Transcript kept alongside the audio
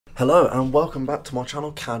Hello and welcome back to my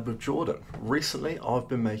channel CAD with Jordan. Recently I've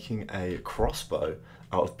been making a crossbow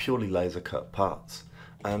out of purely laser cut parts,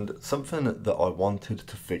 and something that I wanted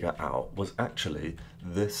to figure out was actually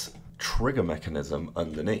this trigger mechanism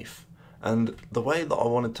underneath. And the way that I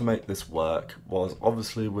wanted to make this work was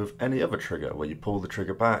obviously with any other trigger, where you pull the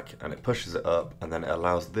trigger back and it pushes it up and then it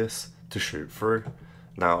allows this to shoot through.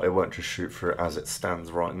 Now it won't just shoot through as it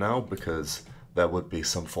stands right now, because there would be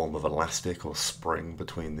some form of elastic or spring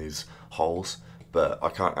between these holes, but I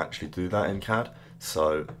can't actually do that in CAD,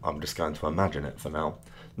 so I'm just going to imagine it for now.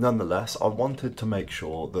 Nonetheless, I wanted to make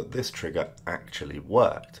sure that this trigger actually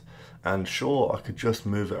worked, and sure, I could just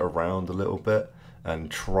move it around a little bit and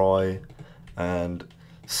try and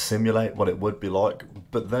simulate what it would be like,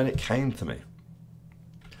 but then it came to me.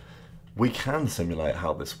 We can simulate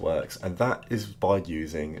how this works, and that is by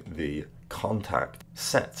using the contact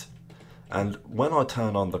set. And when I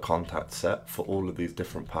turn on the contact set for all of these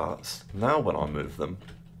different parts, now when I move them,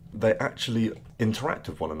 they actually interact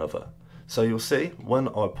with one another. So you'll see when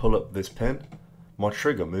I pull up this pin, my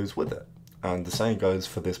trigger moves with it. And the same goes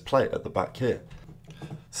for this plate at the back here.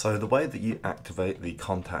 So the way that you activate the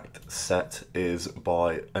contact set is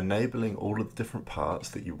by enabling all of the different parts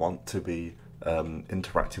that you want to be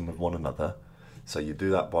interacting with one another. So you do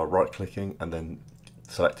that by right clicking and then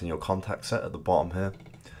selecting your contact set at the bottom here.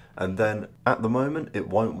 And then at the moment it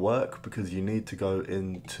won't work because you need to go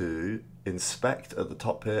into inspect at the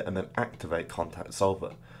top here and then activate contact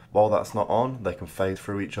solver. While that's not on, they can fade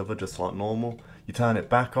through each other just like normal. You turn it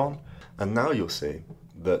back on and now you'll see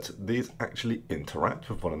that these actually interact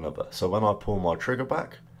with one another. So when I pull my trigger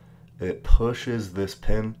back, it pushes this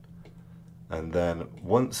pin, and then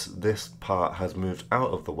once this part has moved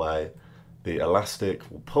out of the way, the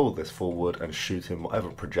elastic will pull this forward and shoot in whatever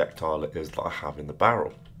projectile it is that I have in the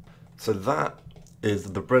barrel. So that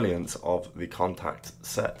is the brilliance of the contact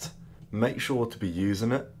set. Make sure to be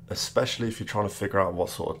using it, especially if you're trying to figure out what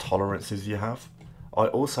sort of tolerances you have. I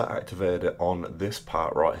also activated it on this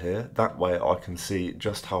part right here. That way I can see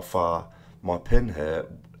just how far my pin here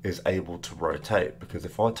is able to rotate, because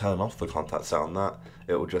if I turn off the contact set on that,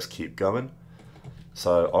 it will just keep going.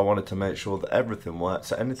 So I wanted to make sure that everything works.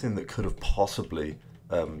 So anything that could have possibly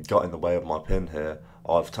got in the way of my pin here,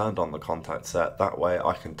 I've turned on the contact set. That way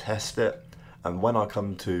I can test it, and when I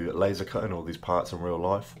come to laser cutting all these parts in real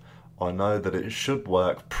life, I know that it should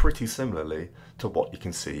work pretty similarly to what you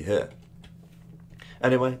can see here.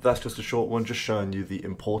 Anyway, that's just a short one, just showing you the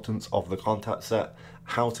importance of the contact set,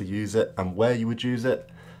 how to use it and where you would use it.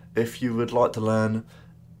 If you would like to learn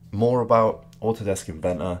more about Autodesk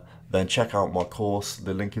Inventor, then check out my course.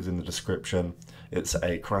 The link is in the description. It's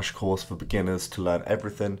a crash course for beginners to learn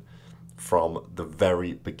everything from the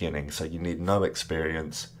very beginning, so you need no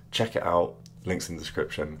experience. Check it out, links in the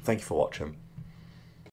description. Thank you for watching.